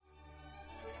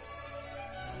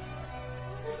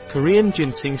Korean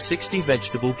Ginseng 60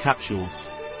 Vegetable Capsules.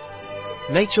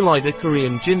 NATURLIDER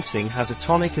Korean Ginseng has a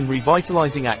tonic and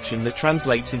revitalizing action that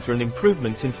translates into an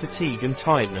improvement in fatigue and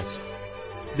tiredness.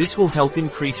 This will help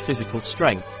increase physical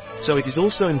strength, so it is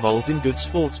also involved in good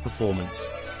sports performance.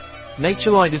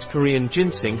 NATURLIDER's Korean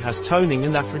Ginseng has toning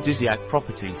and aphrodisiac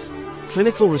properties.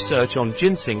 Clinical research on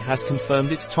ginseng has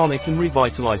confirmed its tonic and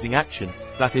revitalizing action,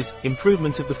 that is,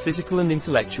 improvement of the physical and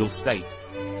intellectual state.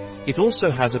 It also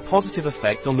has a positive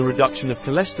effect on the reduction of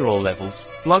cholesterol levels,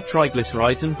 blood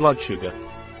triglycerides and blood sugar.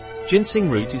 Ginseng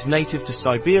root is native to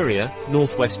Siberia,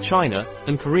 northwest China,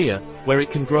 and Korea, where it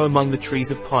can grow among the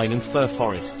trees of pine and fir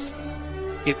forests.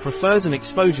 It prefers an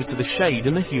exposure to the shade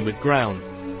and the humid ground.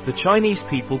 The Chinese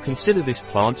people consider this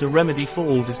plant a remedy for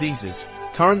all diseases.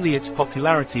 Currently its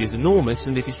popularity is enormous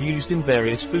and it is used in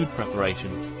various food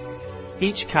preparations.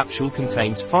 Each capsule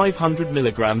contains 500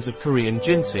 mg of Korean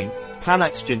ginseng,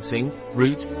 Panax ginseng,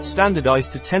 root,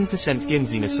 standardized to 10%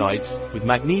 ginsenosides, with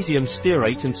magnesium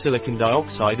stearate and silicon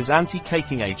dioxide as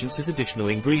anti-caking agents as additional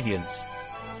ingredients.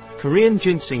 Korean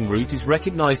ginseng root is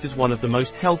recognized as one of the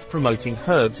most health-promoting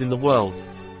herbs in the world.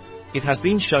 It has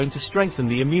been shown to strengthen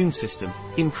the immune system,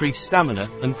 increase stamina,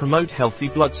 and promote healthy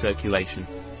blood circulation.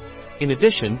 In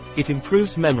addition, it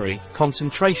improves memory,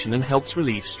 concentration and helps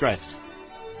relieve stress.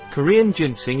 Korean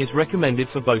ginseng is recommended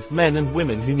for both men and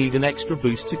women who need an extra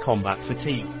boost to combat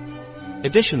fatigue.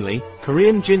 Additionally,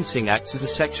 Korean ginseng acts as a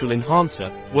sexual enhancer,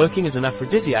 working as an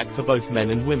aphrodisiac for both men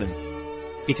and women.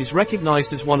 It is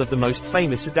recognized as one of the most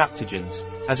famous adaptogens,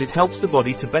 as it helps the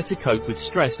body to better cope with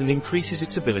stress and increases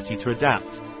its ability to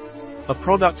adapt. A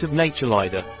product of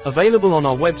NATURLIDER, available on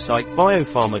our website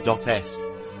biopharma.s.